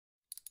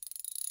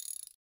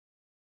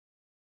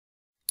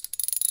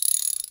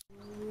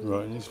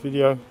Right, in this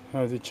video,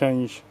 how to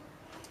change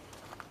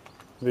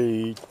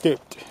the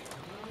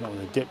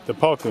the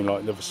parking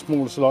light, the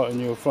smallest light on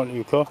your front of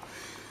your car.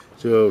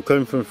 So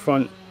coming from the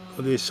front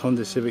of this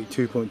Honda Civic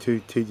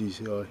 2.2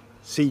 TDI,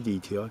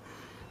 CDTI,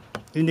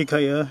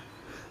 indicator,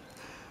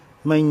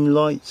 main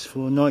lights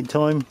for night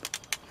time.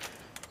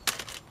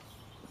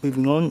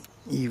 Moving on,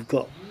 you've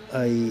got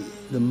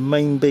the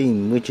main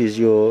beam, which is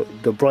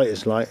the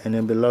brightest light, and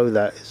then below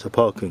that is a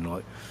parking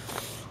light.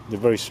 The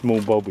very small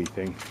bulby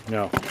thing.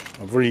 Now,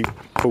 I've really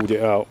pulled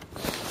it out.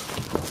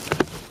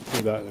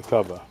 Pulled out the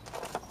cover.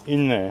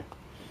 In there,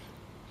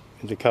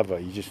 in the cover,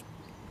 you just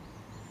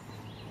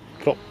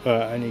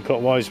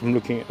anti-clockwise from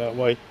looking at that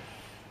way.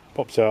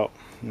 Pops out,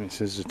 and it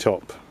says the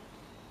top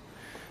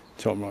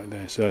right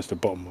there. So that's the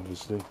bottom,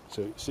 obviously.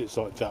 So it sits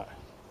like that,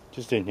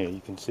 just in here.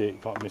 You can see it. You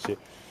can't miss it.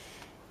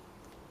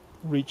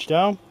 Reach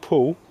down,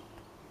 pull,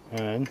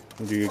 and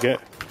what do you get?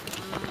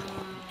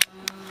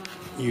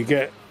 You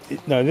get.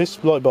 No,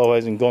 this light bulb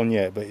hasn't gone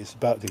yet, but it's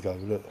about to go.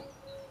 Look,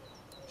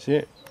 see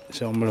it?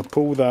 So I'm going to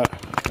pull that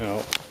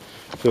out.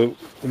 So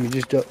let me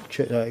just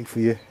check that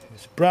for you.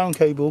 It's a brown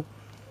cable.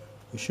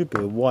 It should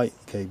be a white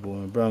cable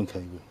and a brown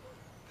cable.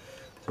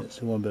 So that's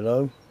the one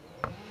below.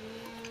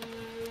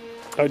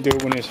 Don't do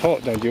it when it's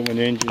hot. Don't do it when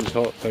the engine's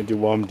hot. Don't do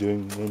what I'm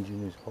doing when the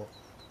engine is hot.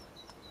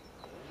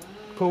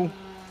 Pull,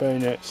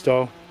 bayonet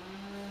style.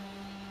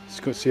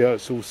 See how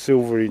it's all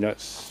silvery.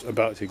 That's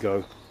about to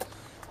go.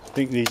 I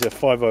think these are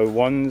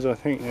 501s, I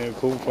think they're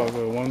called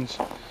 501s.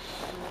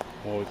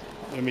 Or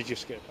let me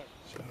just get back.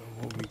 So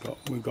what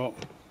we got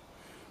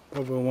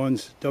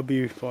 501s,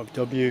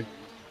 W5W.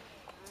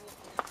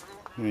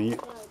 You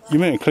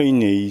meant to clean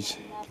these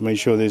to make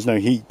sure there's no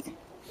heat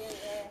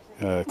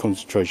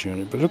concentration on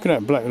it. But look at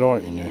that black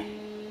light in there.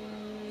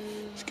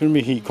 It's going to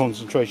be heat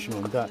concentration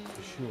on that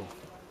for sure.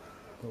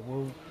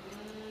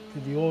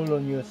 But the oil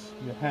on your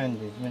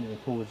hand is meant to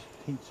cause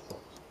heat spots.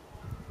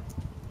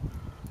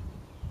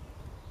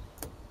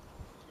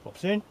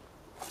 Pops in,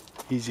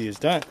 easy as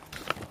that.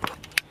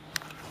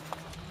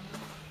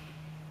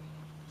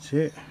 That's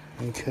it.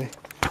 Okay.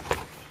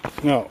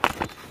 Now,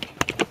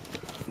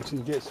 you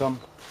can get some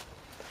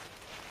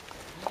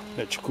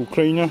electrical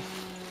cleaner.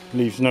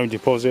 Leaves no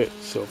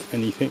deposits of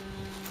anything.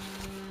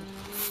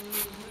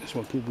 That's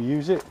why people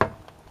use it.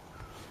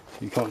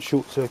 You can't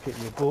short circuit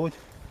your board.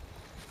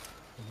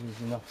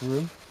 There's enough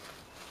room.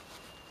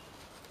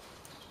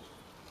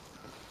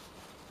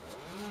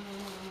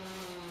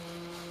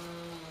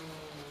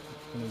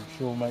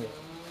 I'm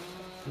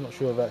not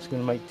sure if that's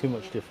going to make too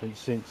much difference,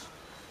 since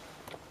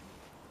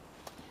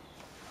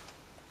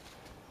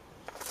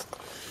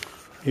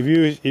if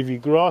you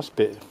grasp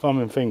it thumb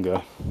and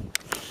finger,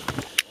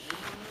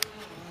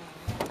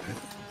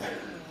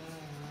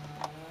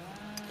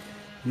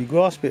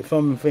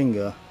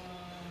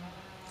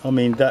 I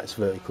mean that's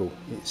vertical.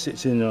 It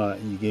sits in there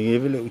and you can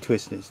give it a little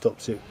twist and it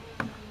stops it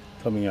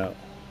coming out.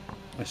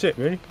 That's it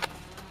really.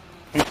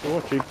 Thanks for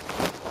watching.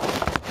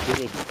 Give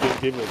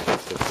it a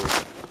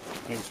test.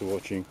 Thanks for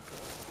watching.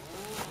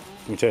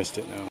 We'll test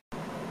it now.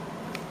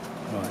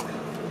 Right.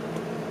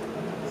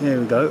 There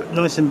we go.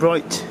 Nice and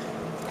bright.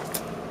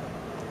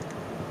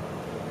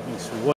 Thanks for watching.